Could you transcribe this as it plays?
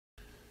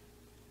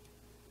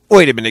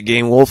Wait a minute,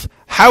 Game Wolf.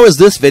 How is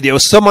this video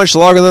so much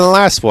longer than the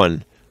last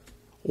one?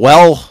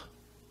 Well,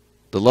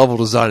 the level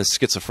design is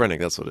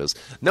schizophrenic, that's what it is.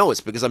 No, it's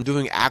because I'm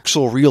doing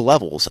actual real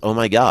levels. Oh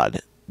my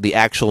god. The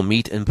actual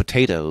meat and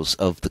potatoes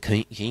of the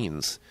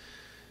Keens.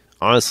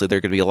 Honestly,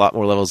 there could be a lot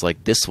more levels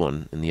like this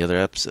one in the other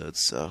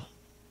episodes, so...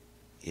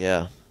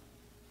 yeah.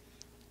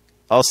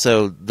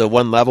 Also, the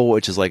one level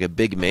which is like a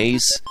big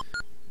maze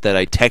that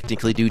I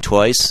technically do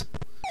twice.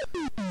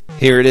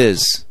 Here it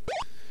is.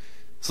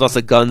 There's lots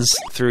of guns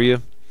through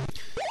you.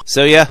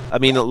 So yeah, I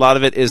mean, a lot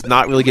of it is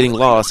not really getting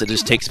lost. It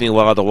just takes me a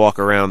while to walk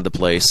around the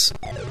place.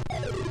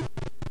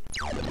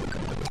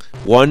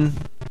 One,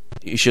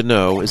 you should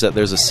know, is that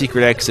there's a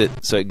secret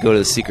exit, so I can go to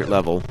the secret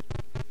level.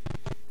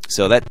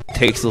 So that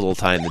takes a little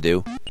time to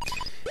do.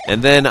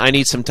 And then I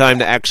need some time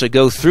to actually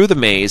go through the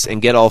maze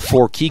and get all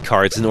 4 key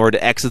cards in order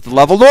to exit the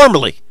level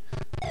normally.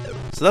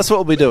 So that's what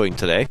we'll be doing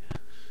today.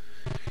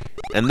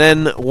 And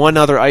then one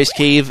other ice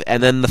cave,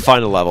 and then the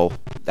final level.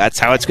 That's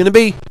how it's going to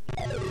be.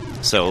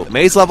 So,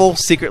 maze level,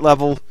 secret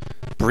level,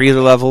 breather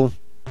level,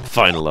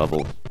 final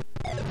level.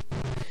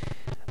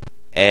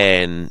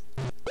 And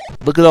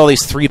look at all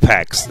these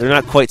 3-packs. They're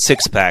not quite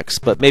 6-packs,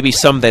 but maybe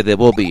someday they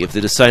will be if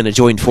they decide to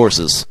join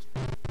forces.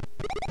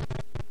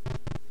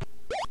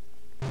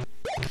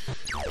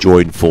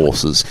 Join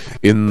forces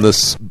in the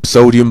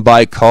sodium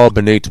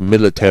bicarbonate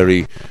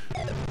military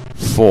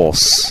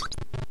force.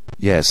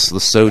 Yes, the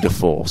soda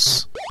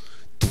force.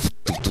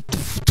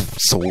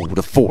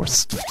 Soda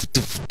force.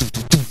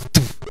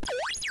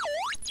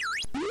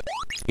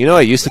 You know what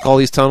I used to call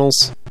these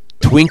tunnels?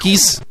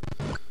 Twinkies?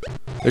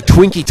 They're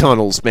Twinkie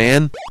tunnels,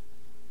 man.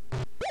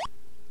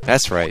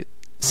 That's right.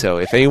 So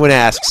if anyone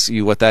asks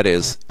you what that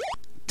is,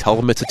 tell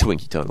them it's a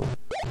Twinkie tunnel.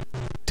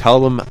 Tell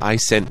them I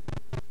sent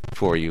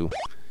for you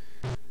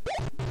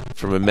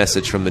from a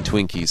message from the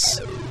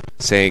Twinkies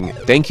saying,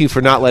 thank you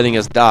for not letting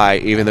us die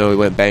even though we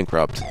went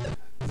bankrupt.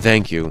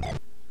 Thank you.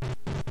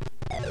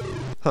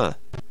 Huh.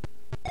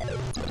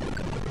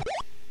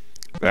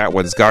 That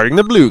one's guarding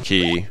the blue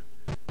key.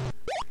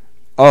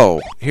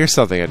 Oh, here's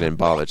something I didn't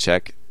bother to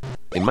check.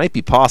 It might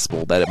be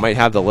possible that it might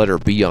have the letter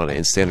B on it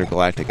in Standard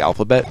Galactic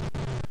Alphabet.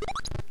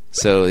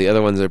 So the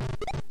other ones are...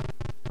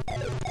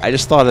 I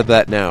just thought of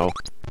that now.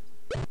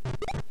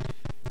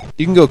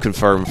 You can go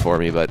confirm for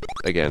me, but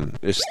again,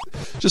 it's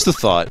just a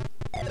thought.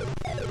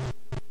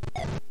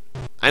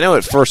 I know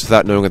at first,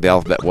 without knowing what the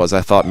alphabet was,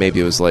 I thought maybe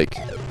it was like,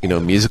 you know,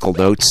 musical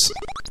notes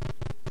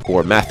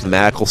or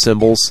mathematical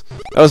symbols.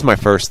 That was my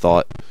first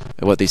thought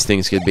of what these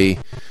things could be.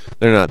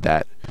 They're not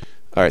that.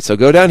 Alright, so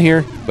go down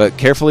here, but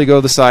carefully go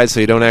to the side so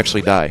you don't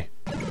actually die.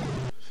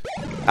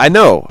 I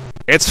know!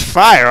 It's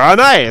fire on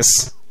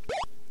ice!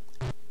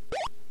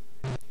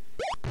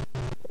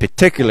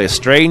 Particularly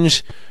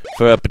strange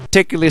for a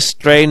particularly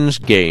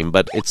strange game,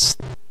 but it's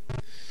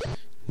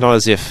not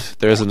as if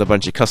there isn't a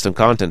bunch of custom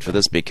content for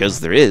this, because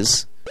there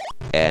is.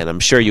 And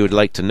I'm sure you would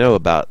like to know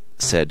about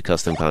said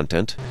custom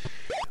content.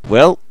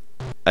 Well,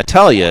 I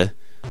tell you,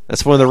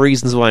 that's one of the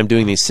reasons why I'm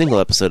doing these single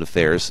episode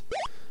affairs.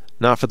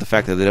 Not for the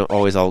fact that they don't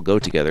always all go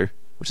together,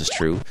 which is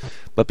true,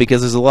 but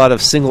because there's a lot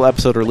of single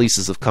episode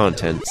releases of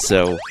content,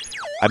 so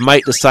I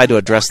might decide to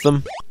address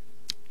them.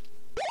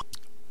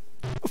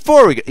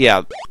 Before we go,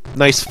 yeah,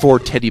 nice 4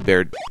 teddy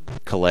bear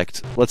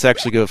collect. Let's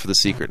actually go for the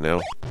secret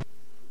now.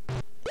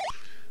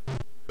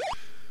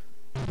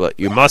 But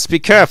you must be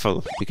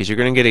careful, because you're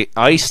going to get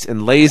iced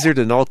and lasered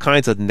and all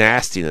kinds of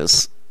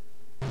nastiness.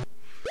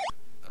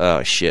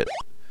 Oh, shit.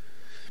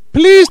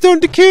 Please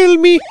don't kill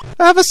me.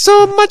 I have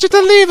so much to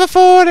live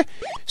for.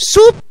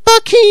 Super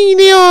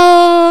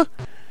Kino.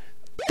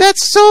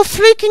 That's so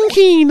freaking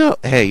Kino.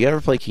 Hey, you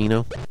ever play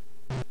Kino?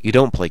 You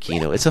don't play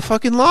Kino. It's a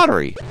fucking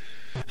lottery.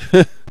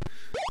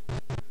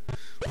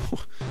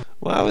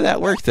 Why would that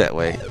work that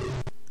way?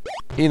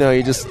 You know,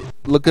 you just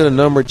look at a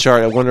number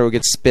chart and wonder what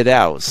gets spit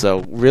out.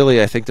 So,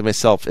 really, I think to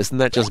myself, isn't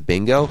that just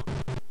bingo?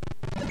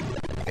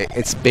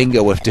 It's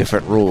bingo with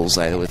different rules,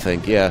 I would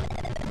think, yeah.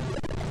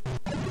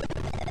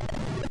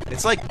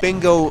 It's like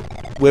bingo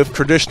with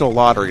traditional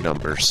lottery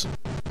numbers.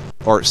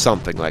 Or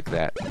something like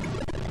that.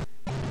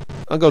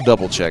 I'll go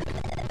double check.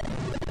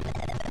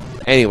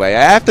 Anyway,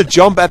 I have to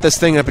jump at this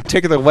thing in a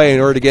particular way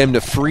in order to get him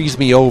to freeze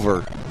me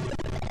over.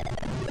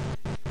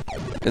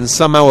 And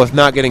somehow with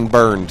not getting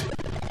burned.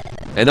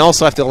 And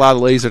also I have to allow the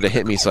laser to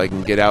hit me so I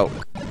can get out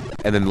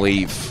and then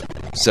leave.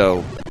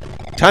 So,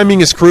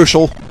 timing is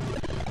crucial.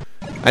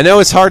 I know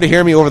it's hard to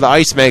hear me over the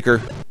ice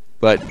maker,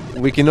 but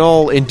we can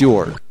all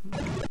endure.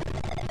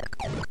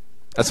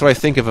 That's what I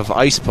think of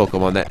ice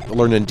Pokemon that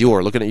learn to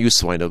endure. Looking at you,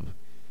 Swinub.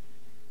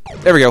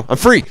 There we go. I'm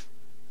free!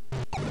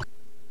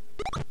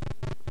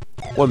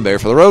 One bear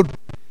for the road.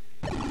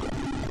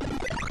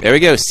 There we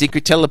go.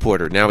 Secret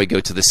teleporter. Now we go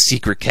to the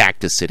secret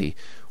Cactus City,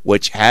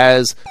 which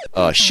has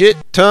a shit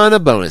ton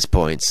of bonus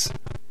points.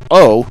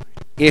 Oh,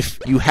 if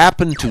you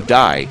happen to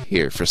die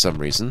here for some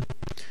reason,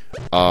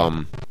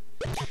 go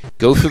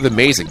through the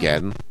maze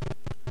again,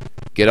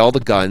 get all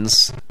the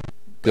guns,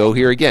 go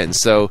here again.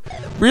 So,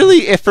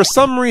 really, if for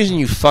some reason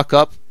you fuck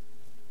up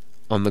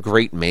on the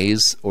Great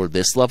Maze or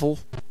this level,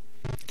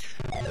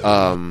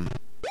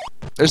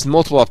 there's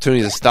multiple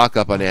opportunities to stock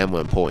up on ammo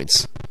and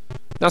points.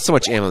 Not so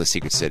much ammo in the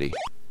Secret City.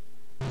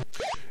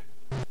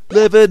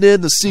 Living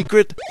in the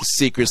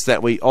secrets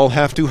that we all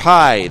have to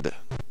hide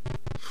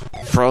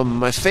from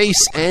my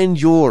face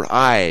and your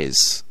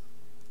eyes.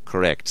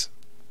 Correct.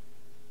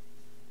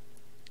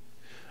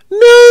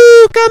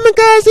 No,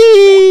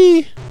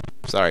 kamikaze!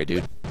 Sorry,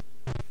 dude.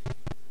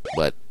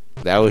 But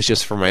that was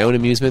just for my own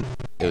amusement.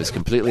 It was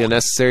completely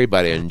unnecessary,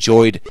 but I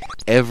enjoyed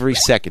every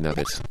second of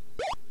it.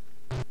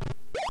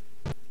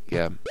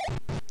 Yeah.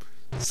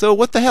 So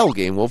what the hell,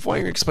 Game Wolf? Why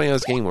are you explaining how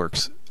this game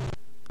works?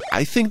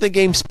 I think the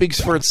game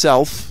speaks for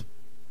itself.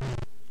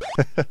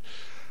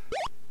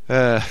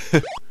 I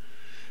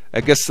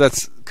guess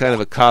that's kind of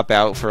a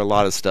cop-out for a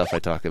lot of stuff I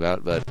talk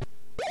about, but,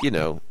 you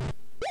know,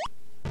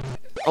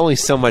 only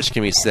so much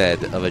can be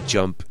said of a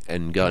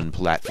jump-and-gun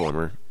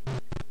platformer,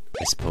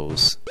 I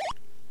suppose.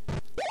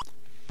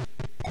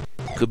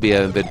 Could be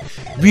I haven't been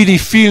really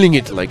feeling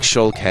it like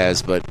Shulk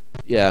has, but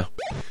yeah.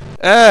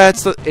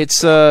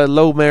 It's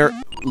Mo,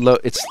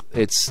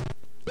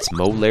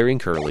 Larry,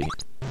 and Curly.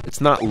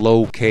 It's not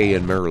Low, K,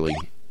 and Merly.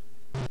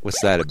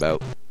 What's that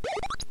about?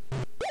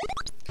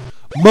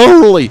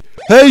 Marley!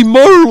 Hey,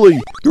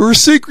 Marley! You're a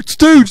secret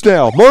stooge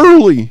now!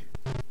 Marley!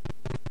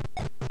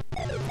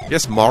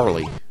 Yes,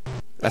 Marley.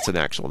 That's an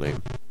actual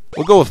name.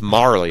 We'll go with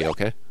Marley,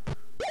 okay?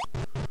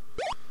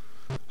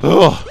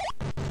 Ugh.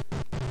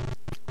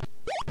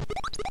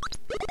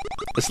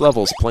 This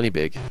level's plenty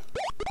big.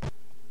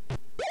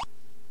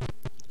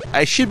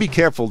 I should be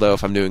careful, though,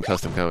 if I'm doing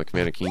custom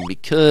Commander Keen,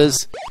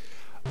 because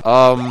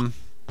Commander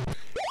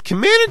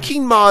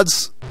Keen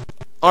mods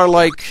are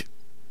like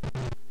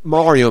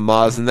Mario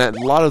mods, in that a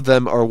lot of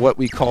them are what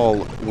we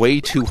call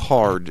way too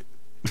hard.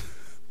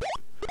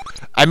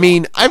 I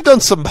mean, I've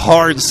done some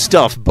hard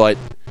stuff, but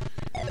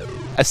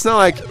it's not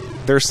like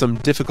there's some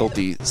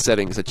difficulty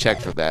settings to check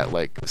for that,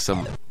 like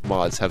some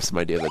mods have some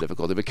idea of the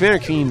difficulty. But Commander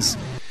Keen's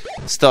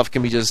stuff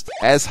can be just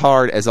as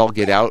hard as all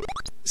get out,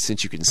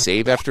 since you can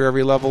save after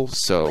every level,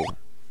 so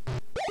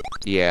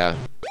yeah.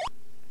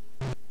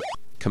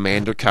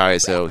 Commander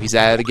Kaizo, he's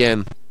at it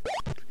again.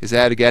 He's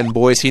at it again,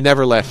 boys. He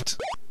never left.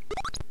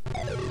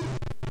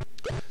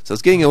 So I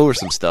was getting over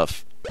some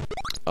stuff.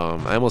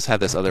 I almost had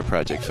this other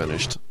project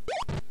finished.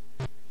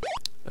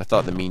 I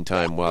thought in the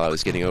meantime, while I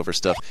was getting over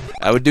stuff,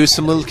 I would do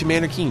some little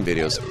Commander Keen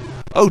videos.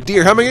 Oh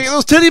dear, how am I gonna get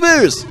those teddy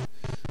bears?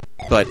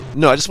 But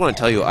no, I just want to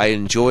tell you, I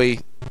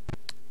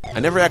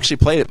never actually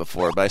played it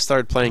before, but I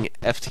started playing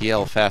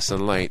FTL Fast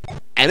and Light,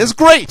 and it's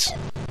great!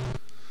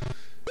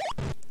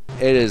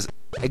 It is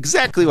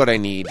exactly what I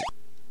need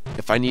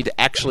if I need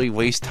to actually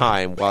waste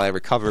time while I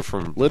recover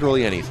from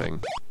literally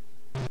anything.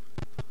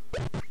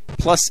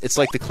 Plus, it's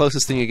like the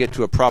closest thing you get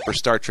to a proper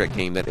Star Trek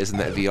game that isn't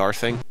that VR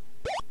thing.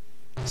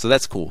 So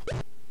that's cool.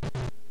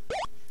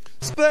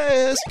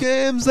 Space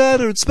games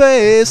that are in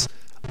space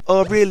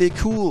are really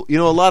cool. You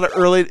know, a lot of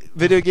early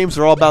video games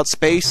are all about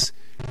space.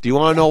 Do you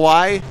want to know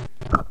why?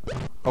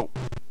 Oh.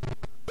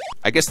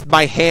 I guess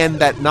my hand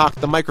that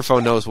knocked the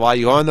microphone knows why.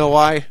 You want to know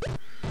why?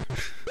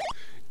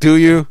 Do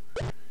you?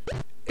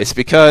 It's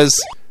because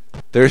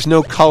there's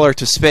no color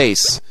to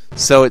space,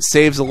 so it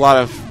saves a lot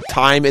of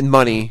time and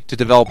money to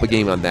develop a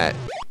game on that.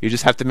 You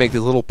just have to make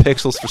these little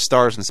pixels for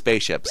stars and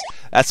spaceships.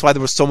 That's why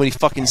there were so many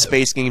fucking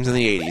space games in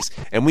the 80s.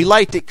 And we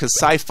liked it because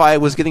sci-fi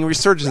was getting a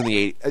resurgence in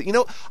the 80s. You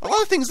know, a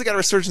lot of things that got a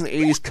resurgence in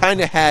the 80s kind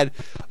of had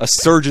a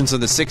surgence in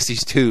the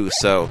 60s too,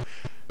 so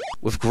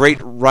with great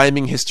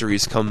rhyming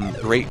histories come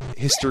great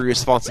history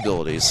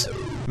responsibilities.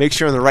 Make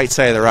sure you're on the right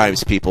side of the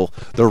rhymes, people.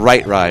 The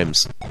right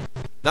rhymes.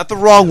 Not the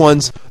wrong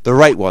ones, the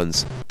right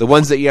ones. The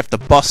ones that you have to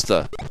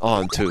busta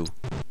on to.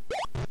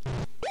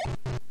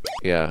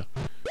 Yeah.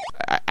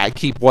 I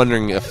keep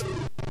wondering if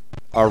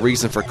our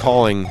reason for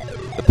calling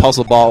the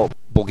Puzzle Bobble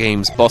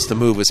games Busta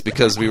Move is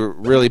because we were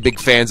really big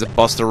fans of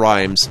Busta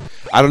Rhymes.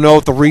 I don't know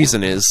what the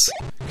reason is,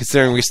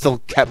 considering we still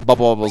kept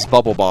Bubble Bobble's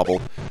Bubble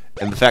Bobble,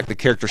 and the fact the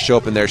characters show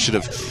up in there should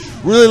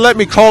have really let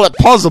me call it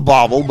Puzzle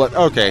Bobble, but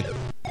okay.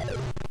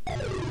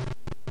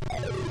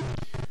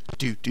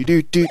 Do do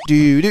do do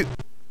do do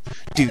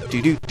do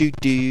do do do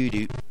do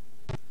do.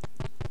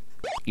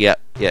 Yeah,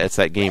 it's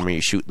that game where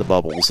you shoot the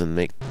bubbles and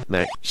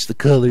match the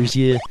colors,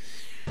 yeah.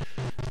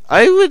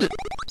 I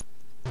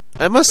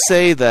must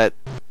say that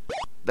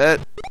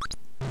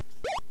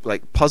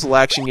like puzzle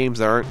action games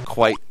that aren't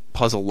quite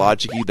puzzle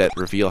logic-y, that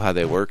reveal how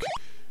they work,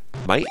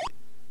 might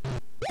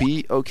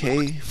be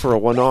okay for a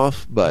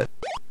one-off, but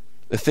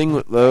the thing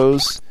with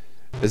those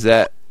is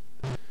that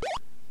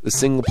the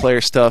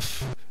single-player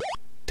stuff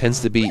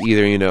tends to be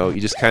either, you know,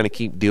 you just kind of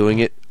keep doing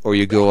it, or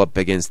you go up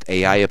against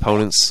AI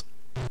opponents,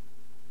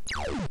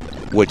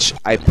 which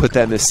I put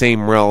that in the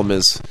same realm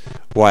as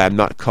why I'm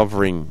not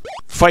covering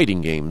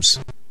fighting games.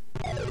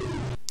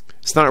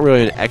 It's not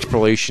really an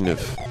exploration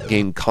of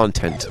game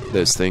content,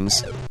 those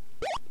things.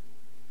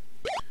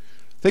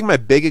 I think my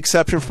big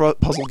exception for a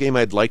puzzle game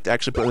I'd like to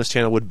actually put on this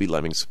channel would be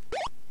Lemmings.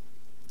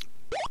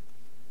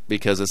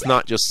 Because it's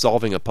not just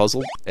solving a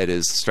puzzle, it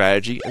is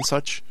strategy and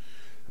such.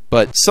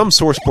 But some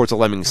source ports of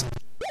Lemmings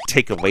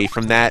take away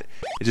from that.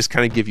 It just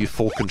kind of give you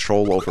full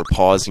control over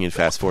pausing and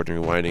fast forwarding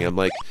and rewinding. I'm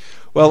like,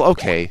 well,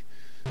 okay,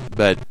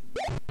 but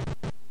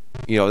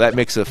you know, that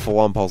makes it a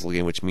full-on puzzle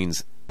game, which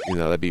means, you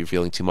know, that'd be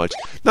revealing too much.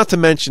 Not to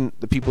mention,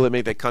 the people that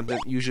make that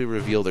content usually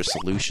reveal their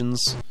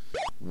solutions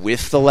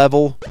with the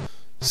level.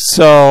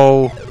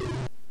 So,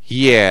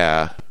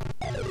 yeah.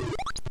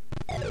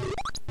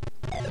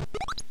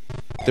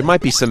 There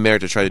might be some merit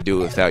to try to do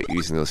it without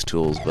using those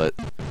tools, but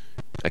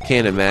I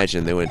can't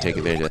imagine they wouldn't take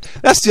advantage of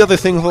that. That's the other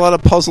thing with a lot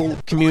of puzzle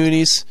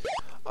communities.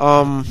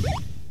 At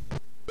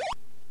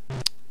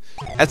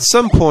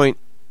some point,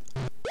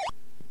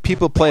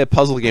 people play a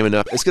puzzle game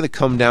enough, it's going to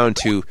come down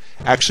to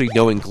actually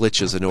knowing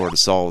glitches in order to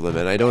solve them,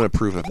 and I don't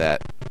approve of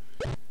that.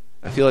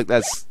 I feel like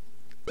that's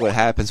what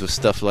happens with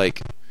stuff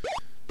like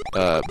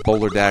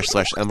Boulder Dash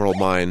 / Emerald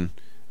Mine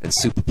and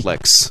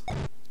Superplex.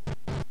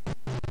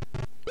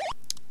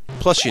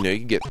 Plus, you know, you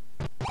can get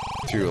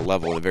through a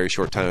level in a very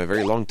short time, a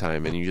very long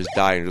time, and you just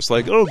die and you're just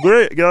like, oh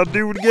great, gotta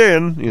do it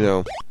again, you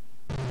know.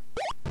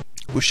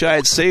 Wish I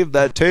had saved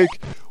that take.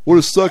 Would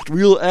have sucked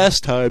real ass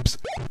times.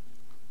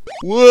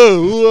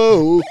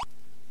 Whoa, whoa.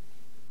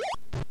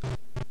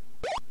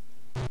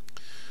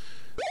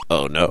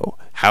 Oh no,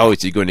 how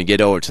is he going to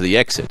get over to the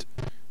exit?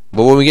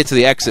 But when we get to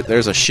the exit,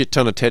 there's a shit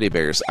ton of teddy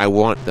bears. I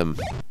want them.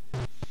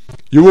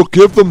 You will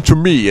give them to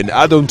me and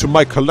add them to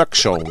my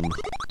collection.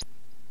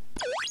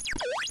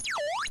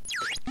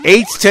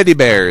 8 teddy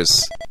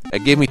bears.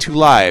 That gave me 2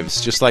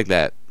 lives, just like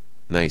that.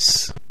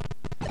 Nice.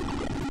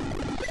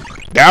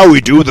 Now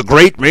we do the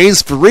great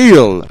maze for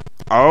real.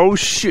 Oh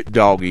shit,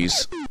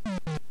 doggies.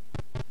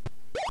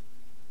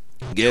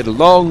 Get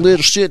along,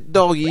 little shit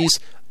doggies.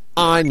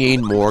 I need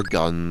more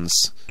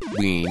guns.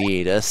 We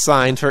need a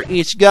sign for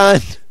each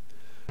gun.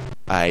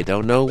 I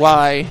don't know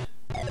why.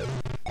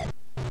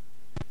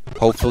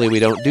 Hopefully we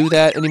don't do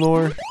that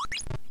anymore.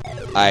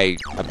 I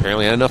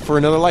apparently had enough for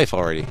another life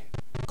already.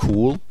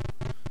 Cool.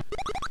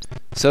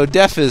 So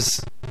death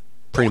is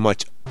pretty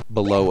much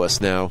below us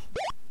now.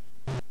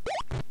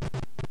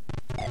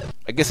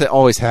 I guess it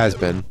always has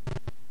been.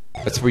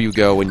 That's where you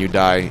go when you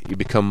die. You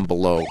become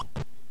below.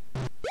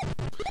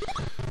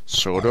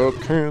 Soda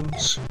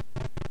cans.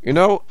 You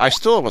know, I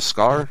still have a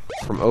scar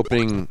from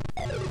opening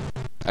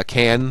a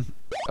can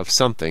of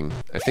something.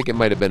 I think it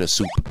might have been a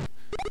soup.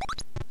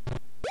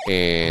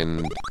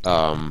 And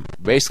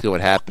basically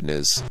what happened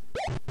is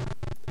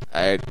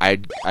I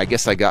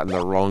guess I got in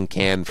the wrong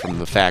can from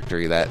the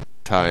factory that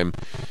time.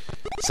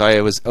 So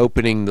I was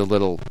opening the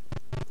little,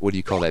 what do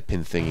you call that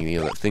pin thingy? You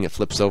know, that thing that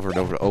flips over and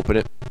over to open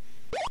it.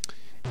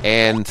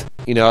 And,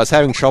 you know, I was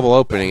having trouble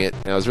opening it,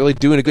 and I was really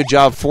doing a good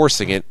job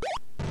forcing it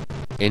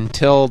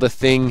until the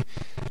thing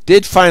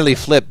did finally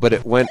flip, but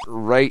it went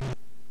right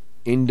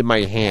into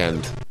my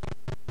hand.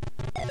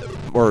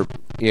 Or,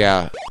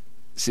 yeah.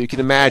 So you can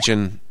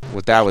imagine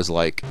what that was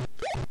like.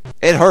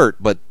 It hurt,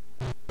 but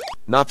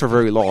not for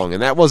very long,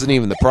 and that wasn't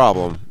even the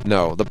problem.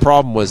 No, the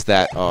problem was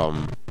that,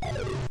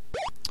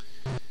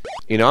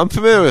 you know, I'm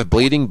familiar with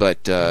bleeding,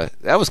 but that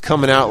was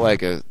coming out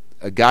like a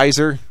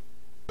geyser.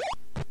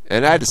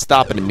 And I had to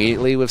stop it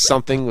immediately with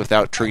something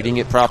without treating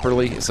it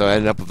properly, so I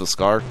ended up with a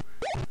scar.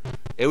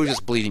 It was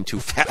just bleeding too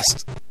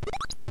fast.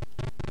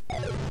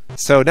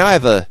 So now I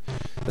have a...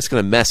 That's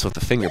going to mess with the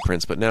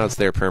fingerprints, but now it's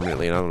there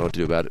permanently, and I don't know what to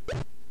do about it.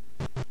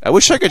 I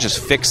wish I could just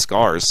fix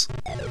scars.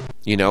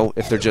 You know,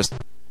 if they're just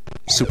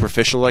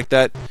superficial like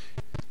that.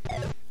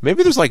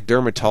 Maybe there's like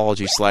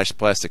dermatology /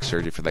 plastic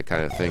surgery for that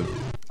kind of thing.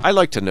 I'd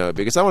like to know,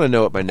 because I want to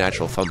know what my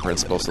natural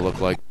thumbprint's supposed to look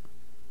like.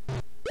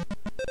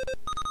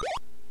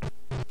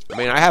 I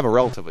mean, I have a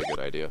relatively good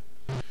idea,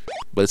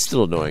 but it's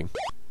still annoying.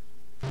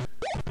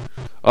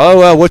 Oh,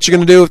 well, what you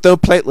gonna do with those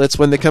platelets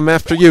when they come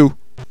after you?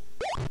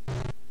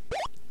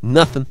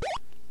 Nothing.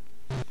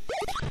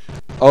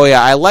 Oh,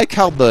 yeah, I like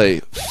how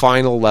the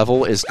final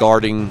level is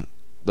guarding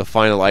the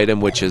final item,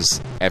 which is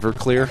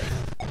Everclear.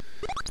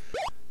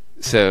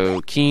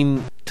 So,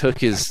 Keen took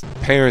his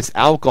parents'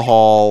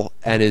 alcohol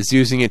and is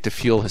using it to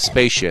fuel his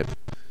spaceship.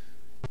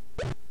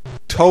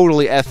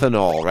 Totally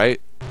ethanol,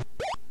 right?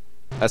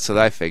 That's what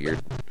I figured.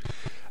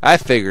 I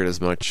figured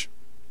as much.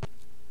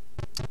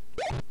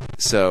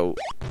 So,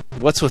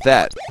 what's with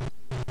that?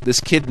 This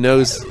kid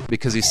knows,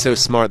 because he's so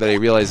smart, that he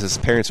realizes his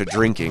parents are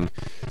drinking.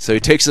 So he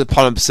takes it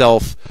upon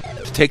himself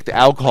to take the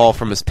alcohol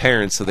from his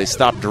parents so they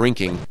stop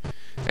drinking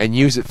and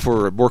use it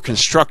for more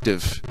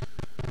constructive.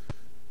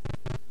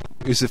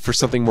 Use it for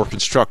something more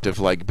constructive,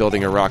 like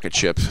building a rocket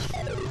ship.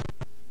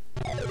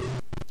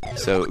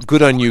 So,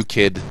 good on you,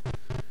 kid.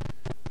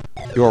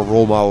 You're a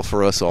role model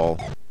for us all.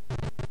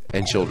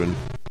 And children.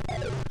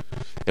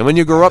 And when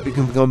you grow up, you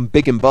can become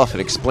big and buff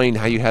and explain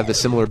how you have the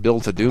similar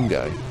build to Doom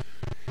Guy.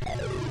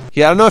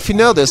 Yeah, I don't know if you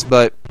know this,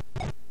 but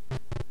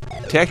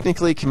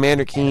technically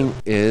Commander Keen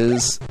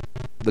is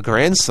the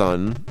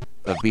grandson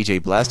of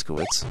B.J.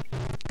 Blazkowicz,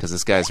 because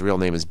this guy's real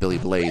name is Billy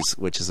Blaze,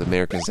 which is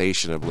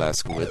Americanization of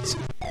Blazkowicz.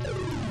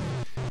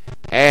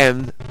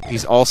 And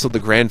he's also the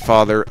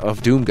grandfather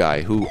of Doom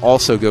Guy, who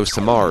also goes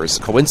to Mars.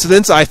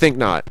 Coincidence? I think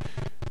not.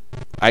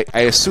 I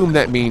assume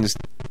that means...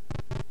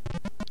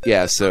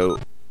 Yeah, so...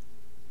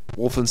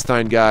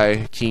 Wolfenstein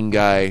guy, Keen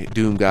guy,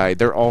 Doom guy,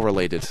 they're all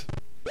related.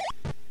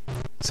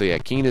 So yeah,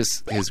 Keen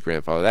is his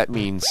grandfather. That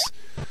means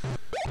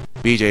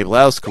BJ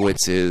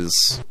Blazkowicz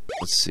is,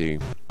 let's see,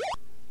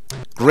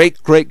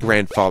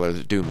 great-great-grandfather of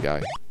the Doom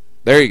guy.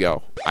 There you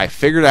go. I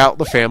figured out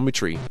the family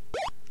tree.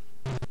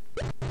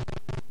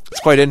 It's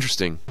quite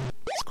interesting.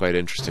 It's quite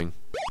interesting.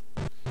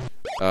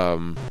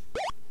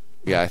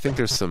 Yeah, I think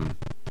there's some...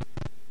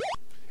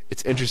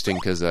 It's interesting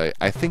because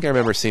I think I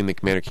remember seeing the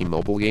Commander Keen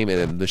mobile game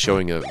and then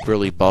showing a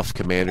really buff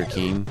Commander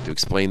Keen to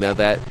explain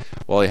that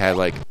while he had,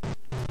 like,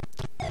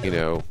 you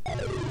know,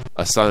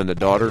 a son and a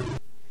daughter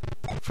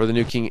for the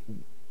new King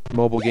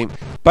mobile game.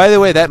 By the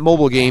way, that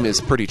mobile game is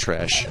pretty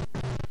trash.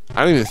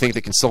 I don't even think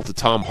they consulted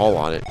Tom Hall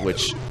on it,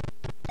 which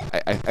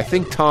I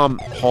think Tom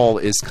Hall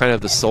is kind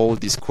of the soul of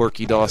these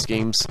quirky DOS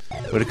games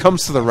when it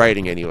comes to the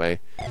writing anyway.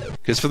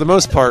 Because for the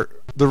most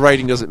part, the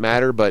writing doesn't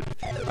matter, but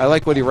I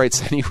like what he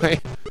writes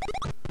anyway.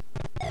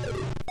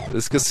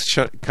 This is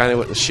kind of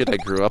what the shit I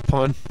grew up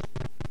on.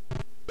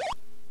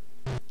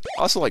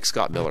 Also like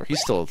Scott Miller.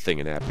 He's still a thing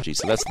in Apogee,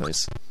 so that's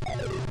nice.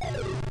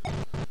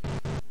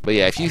 But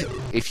yeah,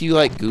 if you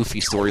like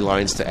goofy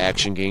storylines to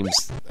action games,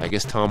 I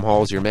guess Tom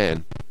Hall's your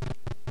man.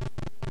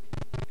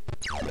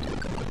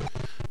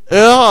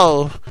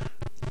 Oh!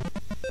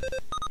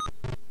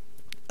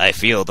 I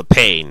feel the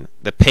pain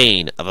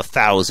of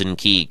 1,000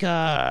 key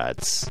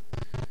cards.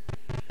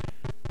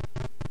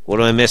 What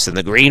am I missing?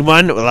 The green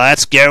one? Well,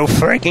 let's go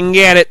freaking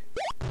get it.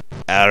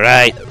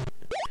 Alright.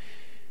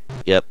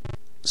 Yep.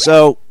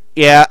 So,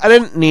 yeah, I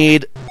didn't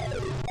need...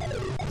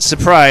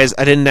 Surprise,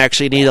 I didn't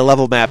actually need a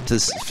level map to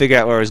figure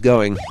out where I was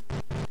going.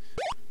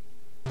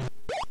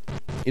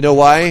 You know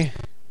why?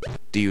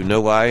 Do you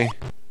know why?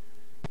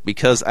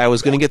 Because I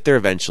was going to get there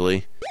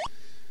eventually.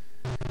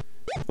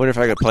 Wonder if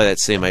I could play that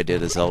same idea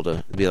to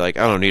Zelda. Be like,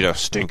 I don't need a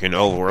stinking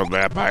overworld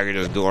map. I can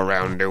just go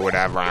around and do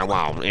whatever I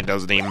want. It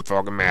doesn't even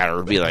fucking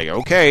matter. Be like,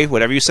 okay,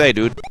 whatever you say,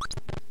 dude.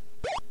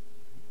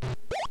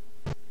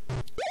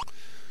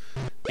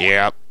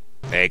 Yep.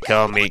 They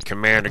call me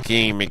Commander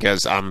Keen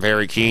because I'm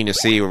very keen to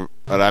see what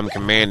I'm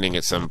commanding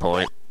at some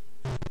point.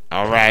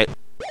 Alright.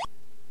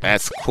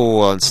 That's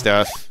cool and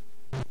stuff.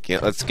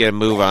 Let's get a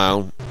move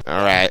on.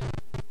 Alright.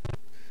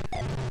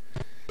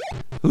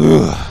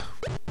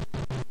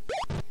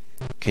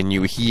 Can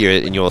you hear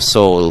it in your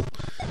soul?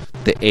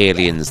 The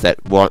aliens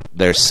that want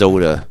their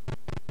soda.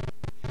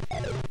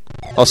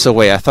 Also,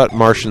 wait, I thought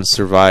Martians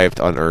survived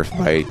on Earth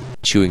by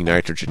chewing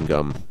nitrogen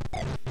gum.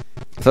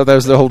 I thought that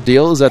was the whole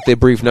deal, is that they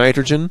breathe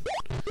nitrogen.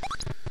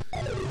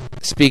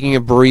 Speaking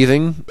of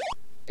breathing,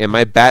 am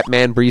I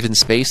Batman breathing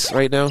space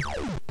right now?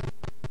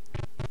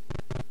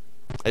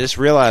 I just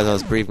realized I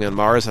was breathing on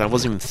Mars and I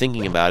wasn't even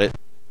thinking about it.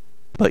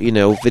 But, you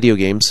know, video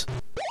games.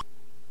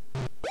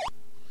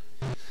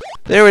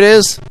 There it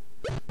is!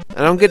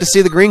 I don't get to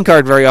see the green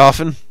card very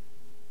often.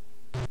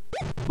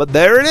 But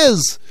there it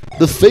is!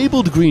 The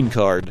fabled green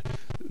card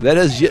that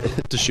has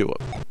yet to show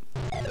up.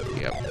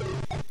 Yep.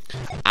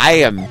 I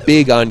am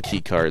big on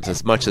key cards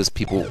as much as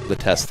people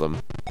detest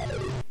them.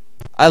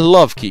 I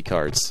love key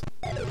cards.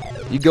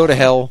 You go to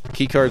hell,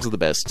 key cards are the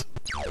best.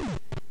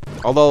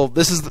 Although,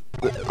 this is...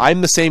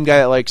 I'm the same guy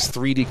that likes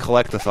 3D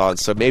collectathons,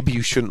 so maybe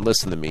you shouldn't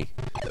listen to me.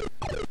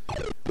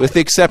 With the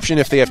exception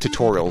if they have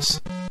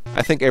tutorials.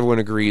 I think everyone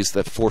agrees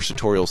that forced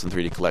tutorials and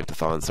 3D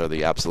collectathons are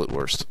the absolute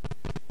worst.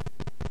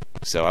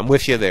 So, I'm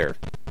with you there.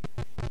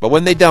 But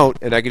when they don't,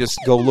 and I can just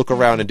go look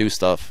around and do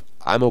stuff,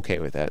 I'm okay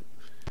with that.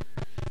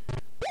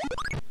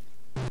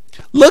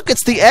 Look,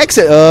 it's the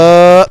exit!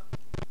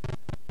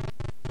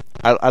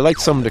 I'd like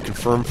someone to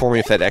confirm for me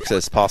if that exit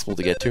is possible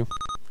to get to.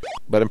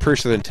 But I'm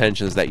pretty sure the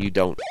intention is that you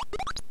don't.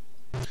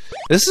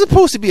 This is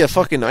supposed to be a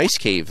fucking ice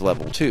cave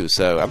level, too,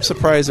 so I'm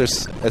surprised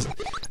there's... This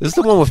is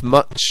the one with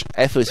much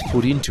effort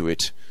put into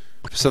it.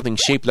 For something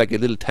shaped like a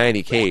little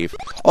tiny cave.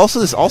 Also,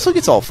 this also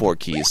gets all 4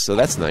 keys, so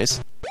that's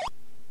nice.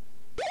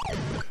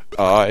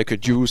 I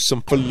could use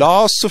some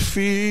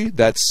philosophy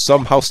that's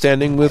somehow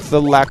standing with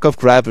the lack of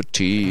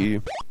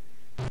gravity.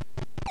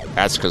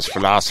 That's because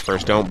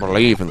philosophers don't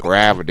believe in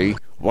gravity.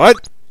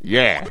 What?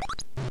 Yeah.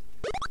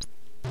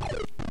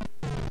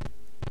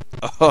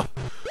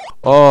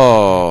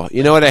 Oh,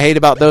 you know what I hate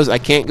about those? I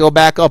can't go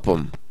back up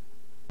them.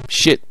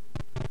 Shit.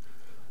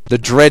 The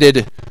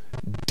dreaded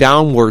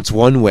downwards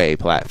one-way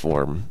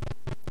platform.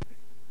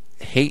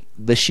 Hate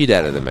the shit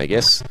out of them, I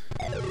guess.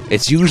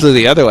 It's usually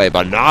the other way,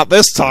 but not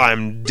this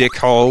time,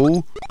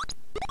 dickhole.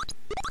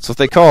 That's what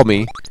they call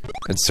me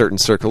in certain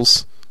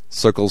circles.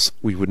 Circles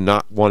we would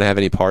not want to have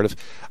any part of.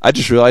 I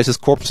just realized his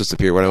corpse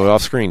disappeared when I went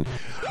off screen.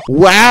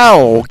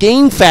 Wow!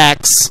 Game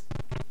facts!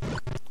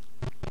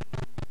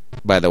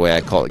 By the way,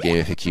 I call it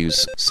Game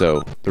FAQs,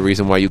 so the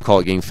reason why you call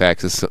it Game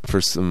Facts is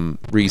for some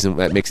reason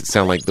that makes it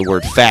sound like the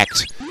word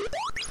fact,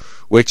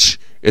 which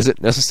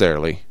isn't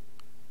necessarily.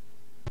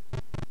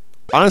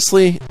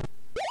 Honestly,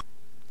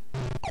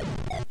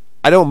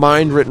 I don't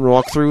mind written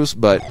walkthroughs,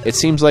 but it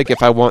seems like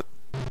if I want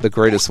the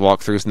greatest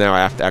walkthroughs now, I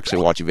have to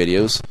actually watch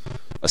videos,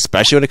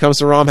 especially when it comes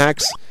to ROM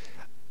hacks.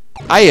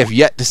 I have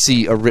yet to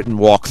see a written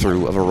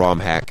walkthrough of a ROM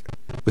hack.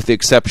 with the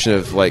exception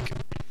of, like,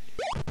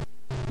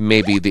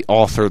 maybe the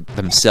author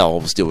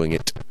themselves doing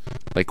it,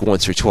 like,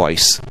 once or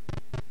twice.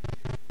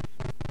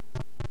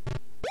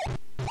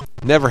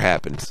 Never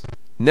happens.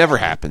 Never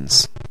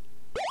happens.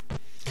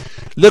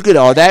 Look at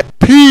all that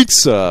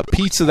pizza!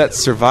 Pizza that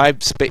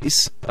survived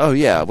space. Oh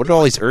yeah, what are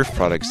all these Earth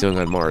products doing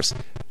on Mars?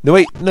 No,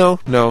 wait, no.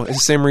 It's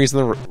the same reason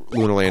the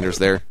lunar lander's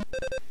there.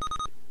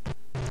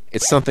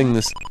 It's something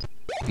this...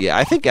 Yeah,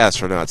 I think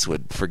astronauts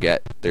would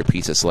forget their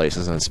pizza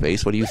slices on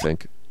space. What do you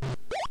think?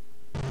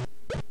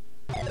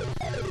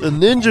 The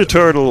Ninja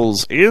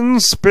Turtles in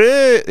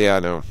space! Yeah, I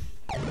know.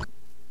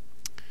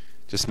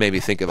 Just made me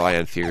think of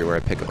Ion Theory, where I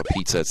pick up a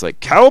pizza, it's like,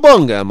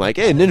 cowabunga! I'm like,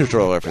 hey, Ninja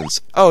Turtle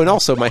reference. Oh, and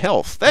also my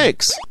health.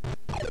 Thanks!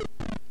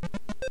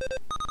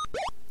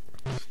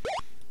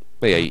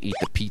 But yeah, you eat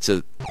the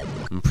pizza,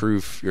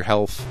 improve your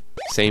health.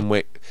 Same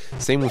with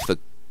the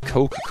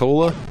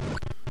Coca-Cola.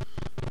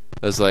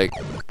 I was like,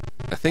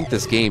 I think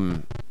this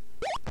game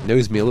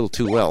knows me a little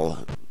too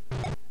well.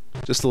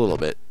 Just a little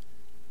bit.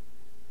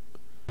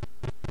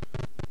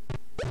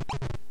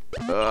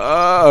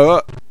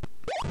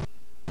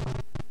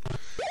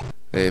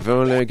 They've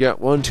only got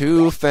one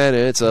tooth and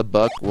it's a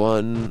buck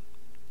one.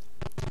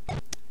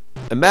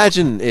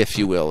 Imagine, if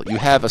you will, you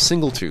have a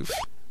single tooth,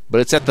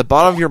 but it's at the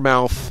bottom of your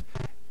mouth,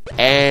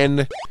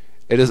 and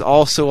it is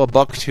also a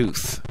buck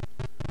tooth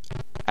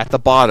at the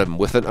bottom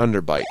with an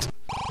underbite.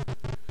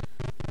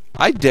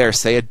 I dare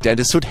say a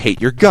dentist would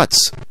hate your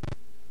guts.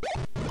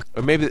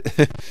 Or maybe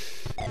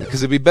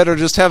because it'd be better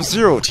to just have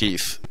 0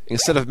 teeth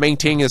instead of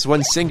maintaining this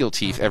one single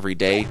teeth every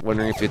day,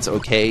 wondering if it's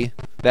okay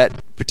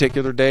that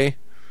particular day.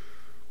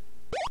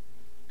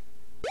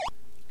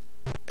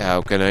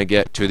 How can I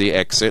get to the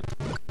exit?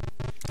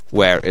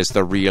 Where is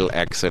the real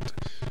exit?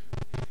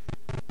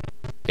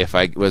 If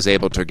I was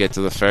able to get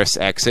to the first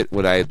exit,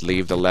 would I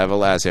leave the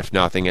level as if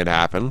nothing had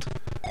happened?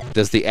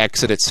 Does the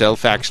exit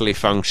itself actually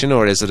function,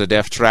 or is it a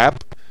death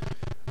trap?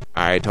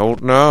 I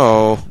don't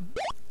know.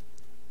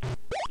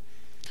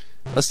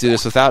 Let's do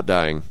this without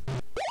dying,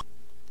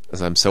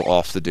 as I'm so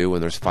off to do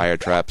when there's fire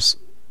traps.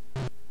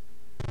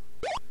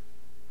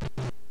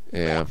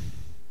 Yeah.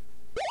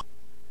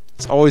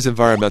 It's always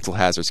environmental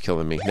hazards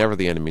killing me, never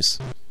the enemies.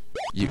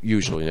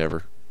 Usually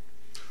never.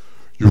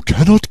 You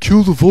cannot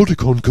kill the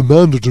Vorticon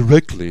commander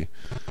directly.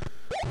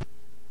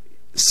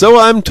 So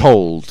I'm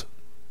told.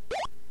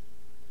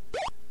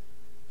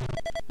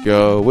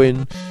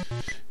 Going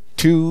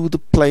to the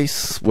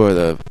place where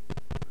the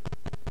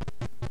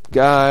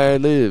guy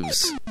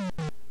lives.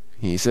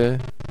 He's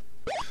a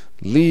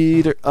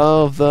leader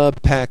of the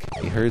pack.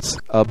 He hurts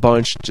a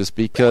bunch just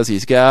because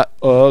he's got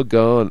a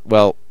gun.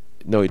 Well,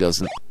 no he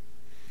doesn't.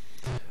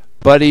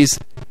 But he's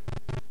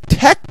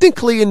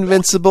technically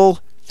invincible,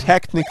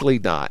 technically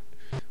not.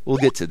 We'll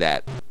get to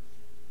that.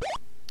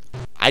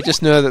 I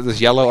just know that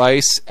there's yellow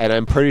ice, and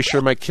I'm pretty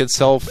sure my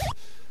kid's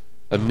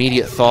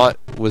immediate thought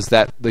was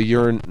that the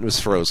urine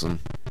was frozen.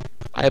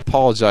 I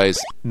apologize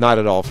not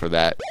at all for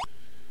that.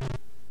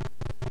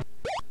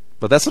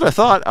 But that's what I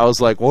thought. I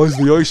was like, why is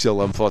the ice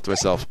yellow? I thought to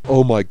myself,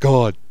 oh my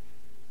god.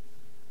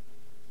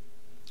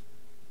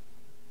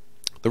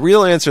 The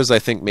real answer is I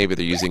think maybe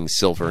they're using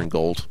silver and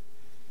gold.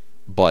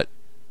 But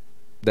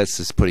that's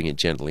just putting it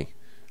gently.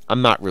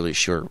 I'm not really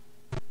sure.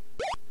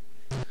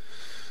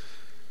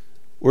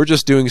 We're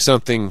just doing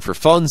something for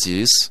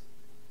funsies.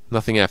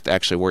 Nothing I have to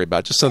actually worry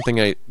about. Just something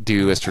I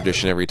do as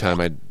tradition every time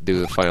I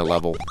do the final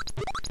level.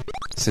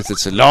 Since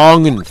it's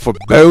long and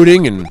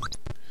foreboding and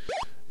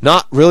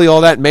not really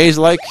all that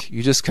maze-like,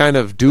 you just kind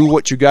of do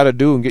what you gotta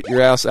do and get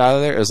your ass out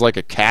of there. There's like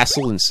a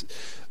castle, and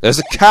there's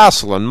a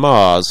castle on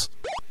Mars.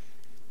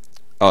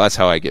 Oh, that's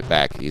how I get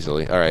back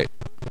easily. Alright.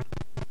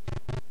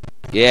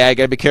 Yeah, I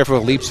gotta be careful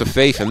with leaps of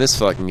faith in this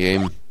fucking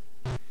game.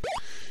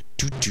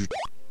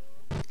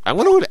 I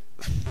wonder what...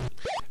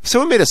 If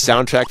someone made a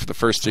soundtrack for the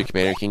first 3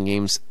 Commander King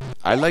games,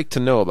 I'd like to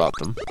know about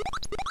them.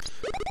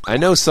 I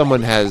know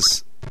someone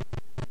has,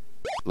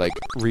 like,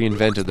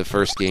 reinvented the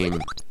first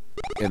game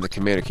in the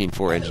Commander King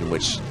 4 engine,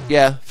 which,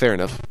 yeah, fair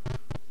enough.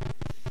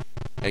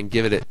 And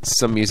given it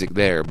some music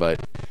there, but...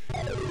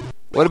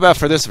 What about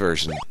for this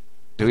version?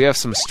 Do we have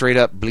some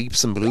straight-up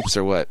bleeps and bloops,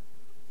 or what?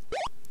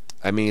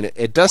 I mean,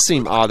 it does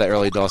seem odd that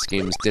early DOS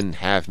games didn't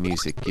have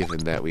music,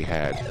 given that we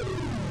had...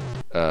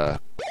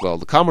 well,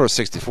 the Commodore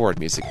 64 had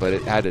music, but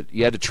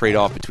you had to trade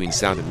off between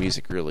sound and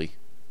music, really.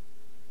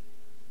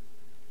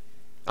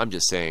 I'm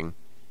just saying.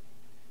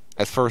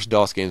 At first,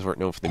 DOS games weren't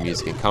known for the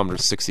music, and Commodore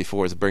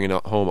 64 is bringing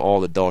home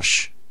all the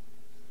DOS.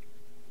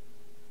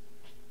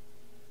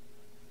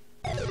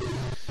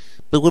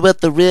 But what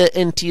about the rare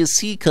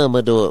NTSC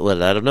Commodore?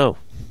 Well, I don't know.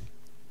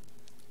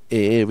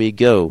 Here we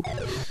go.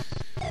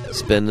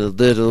 Spend a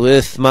little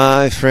with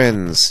my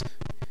friends.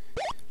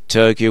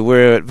 Tokyo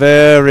where it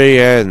very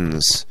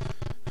ends.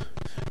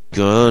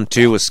 Going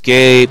to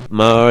escape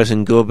Mars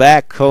and go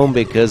back home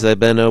because I've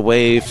been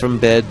away from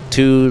bed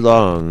too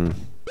long.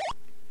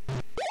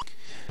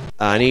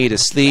 I need to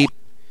sleep.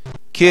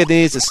 Kid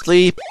needs to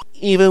sleep.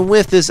 Even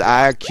with his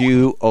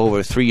IQ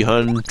over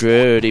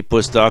 300, he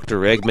puts Dr.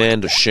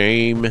 Eggman to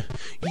shame.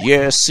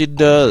 Yes, he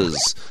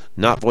does.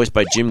 Not voiced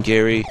by Jim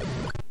Carrey,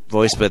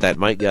 voiced by that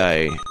Mike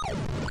guy.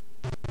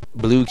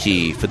 Blue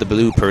Key, for the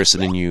blue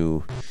person in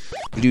you.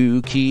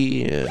 Blue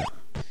Key, yeah.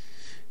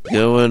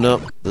 Going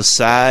up the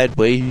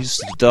sideways,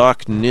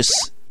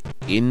 darkness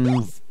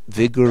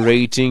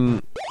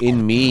invigorating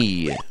in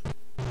me.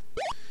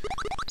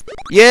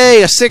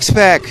 Yay, a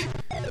six-pack!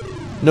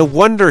 No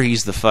wonder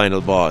he's the final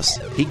boss.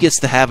 He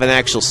gets to have an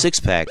actual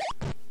six-pack.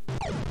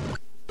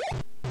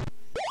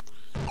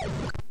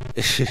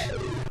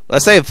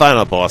 Let's say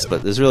final boss,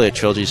 but there's really a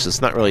trilogy, so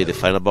it's not really the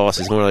final boss.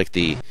 He's more like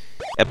the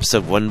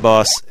episode 1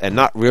 boss, and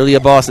not really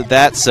a boss at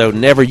that, so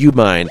never you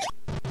mind.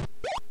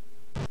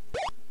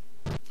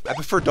 I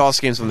prefer DOS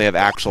games when they have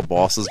actual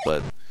bosses,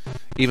 but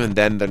even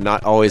then, they're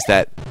not always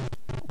that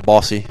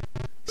bossy.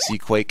 See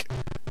Quake?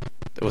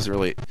 That wasn't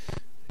really...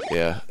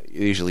 Yeah,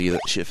 usually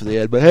that shit for the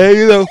head, but hey,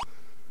 you know...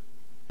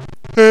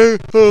 Hey,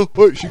 oh,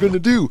 what you gonna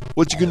do?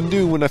 What you gonna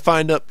do when I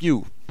find up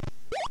you?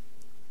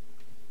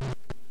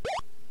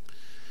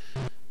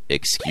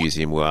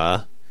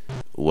 Excusez-moi.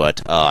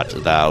 What art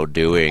thou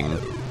doing?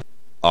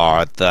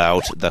 Art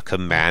thou the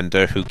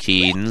commander who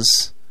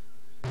keens?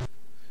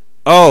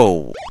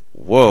 Oh!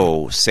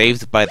 Whoa,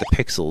 saved by the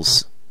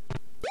pixels.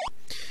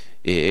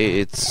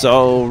 It's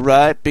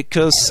alright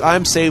because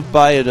I'm saved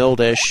by an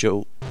old-ass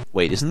show.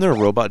 Wait, isn't there a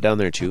robot down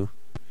there too?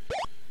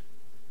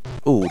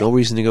 Ooh, no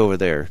reason to go over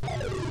there.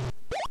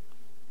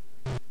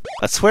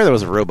 I swear there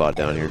was a robot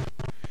down here.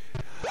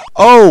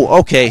 Oh,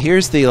 okay,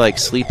 here's the, like,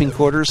 sleeping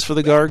quarters for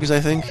the Gargs,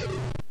 I think.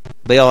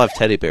 They all have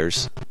teddy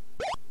bears.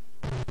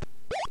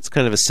 It's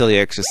kind of a silly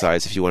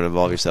exercise if you want to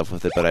involve yourself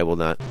with it, but I will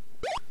not.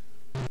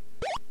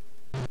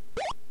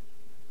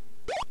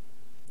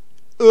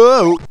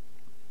 Oh!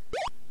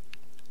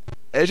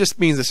 It just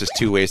means there's just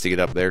 2 ways to get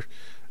up there.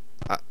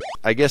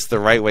 I guess the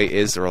right way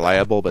is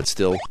reliable, but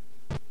still.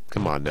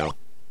 Come on now.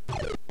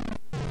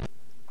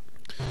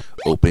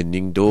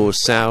 Opening door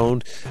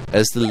sound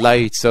as the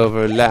lights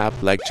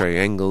overlap like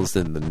triangles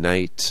in the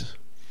night.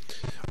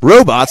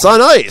 Robots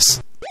on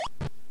ice!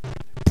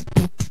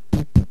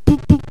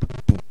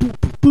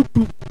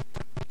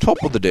 Top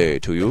of the day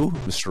to you,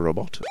 Mr.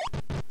 Robot.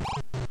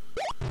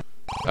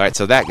 Alright,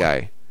 so that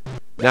guy.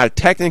 Now,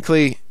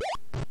 technically,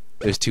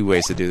 there's 2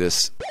 ways to do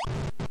this.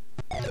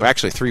 Or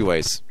actually, 3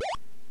 ways.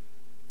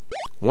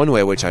 One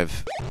way, which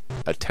I've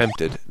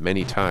attempted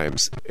many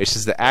times, is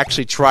just to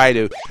actually try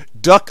to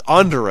duck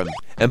under him.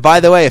 And by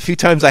the way, a few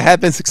times I have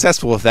been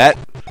successful with that.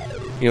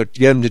 You know,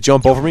 get him to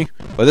jump over me.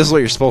 But this is what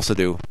you're supposed to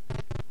do.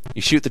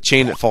 You shoot the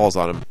chain that falls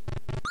on him.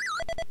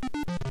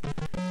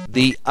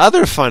 The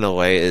other final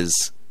way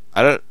is,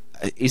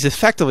 he's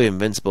effectively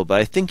invincible, but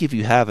I think if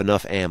you have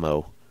enough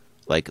ammo,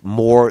 like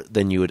more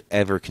than you would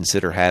ever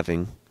consider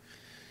having,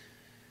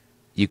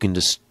 you can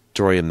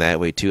destroy him that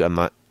way too. I'm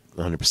not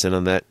 100%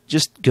 on that.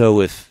 Just go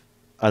with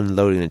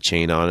unloading a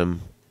chain on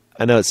him.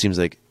 I know it seems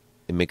like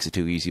it makes it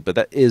too easy, but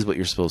that is what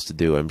you're supposed to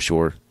do, I'm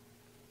sure.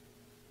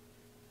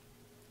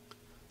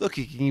 Look,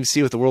 you can even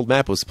see what the world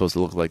map was supposed to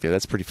look like there.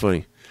 That's pretty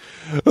funny.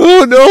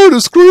 Oh no,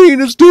 the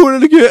screen is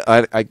doing it again!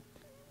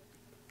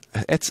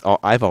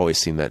 I've always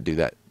seen that do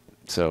that,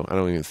 so I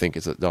don't even think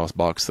it's a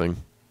DOSBox thing.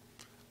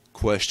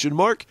 Question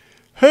mark?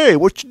 Hey,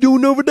 what you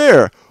doing over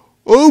there?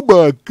 Oh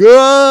my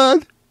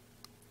god!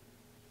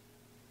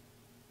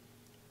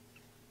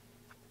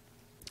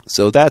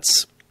 So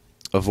that's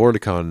a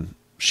Vorticon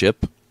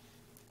ship,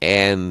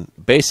 and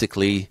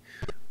basically,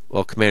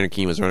 while Commander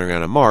Keen was running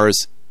around on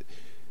Mars,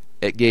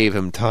 it gave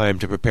him time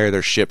to prepare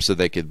their ship so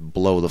they could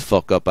blow the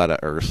fuck up out of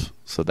Earth.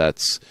 So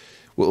that's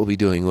what we'll be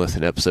doing with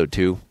in episode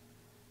 2.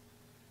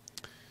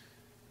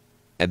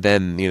 And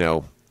then, you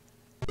know,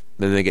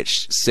 then they get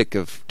sick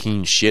of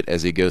Keen's shit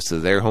as he goes to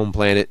their home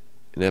planet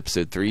in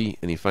episode 3,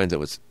 and he finds out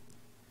what's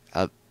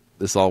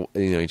this all,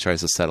 you know, he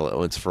tries to settle it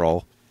once for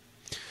all.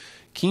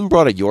 Keen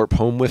brought a Yorp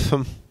home with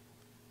him.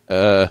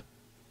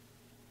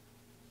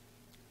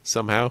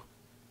 Somehow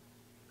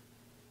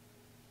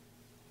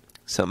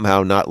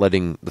not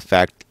letting the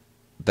fact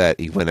that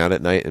he went out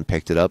at night and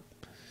picked it up.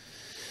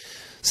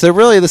 So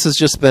really, this has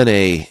just been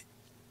this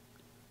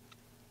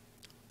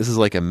is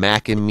like a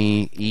Mac and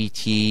Me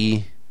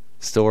E.T.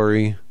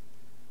 story.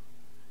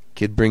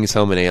 Kid brings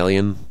home an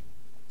alien,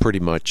 pretty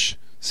much.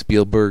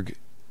 Spielberg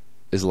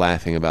is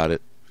laughing about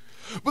it.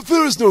 But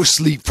there is no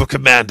sleep for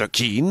Commander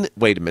Keen.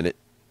 Wait a minute.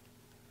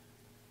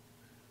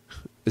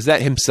 Is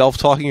that himself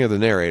talking or the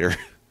narrator?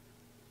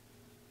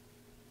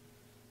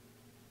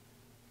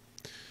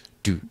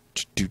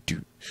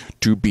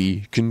 To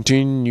be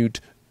continued. ...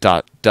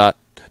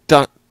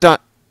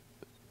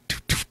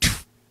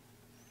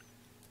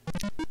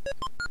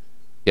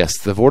 Yes,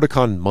 the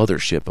Vorticon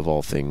mothership of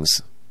all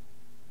things.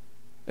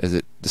 As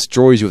it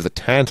destroys you with the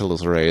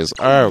Tantalus rays.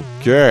 Oh,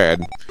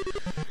 good.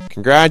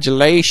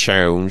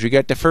 Congratulations, you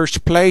get the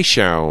first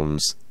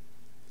plations.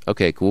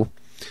 Okay, cool.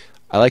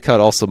 I like how it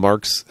also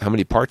marks how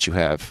many parts you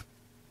have.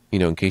 You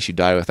know, in case you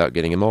die without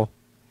getting them all.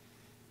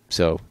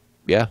 So,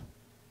 yeah.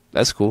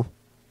 That's cool.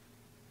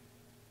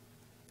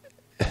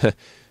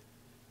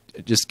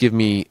 just give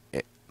me,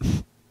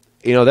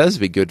 you know, that would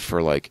be good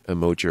for like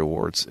emoji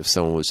awards. If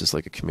someone was just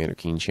like a Commander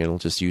Keen channel,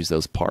 just use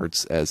those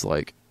parts as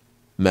like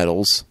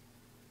medals.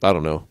 I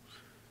don't know.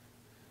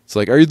 It's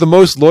like, are you the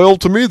most loyal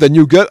to me? Then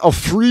you get a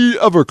free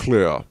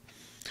Everclear.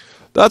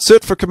 That's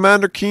it for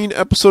Commander Keen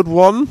episode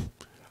 1.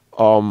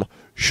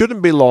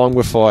 Shouldn't be long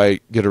before I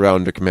get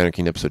around to Commander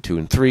Keen episode 2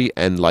 and 3,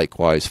 and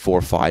likewise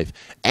 4, 5,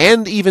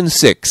 and even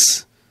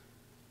 6.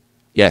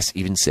 Yes,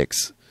 even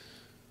 6.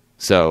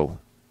 So,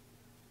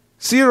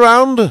 see you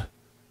around.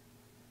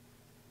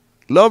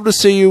 Love to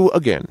see you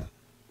again.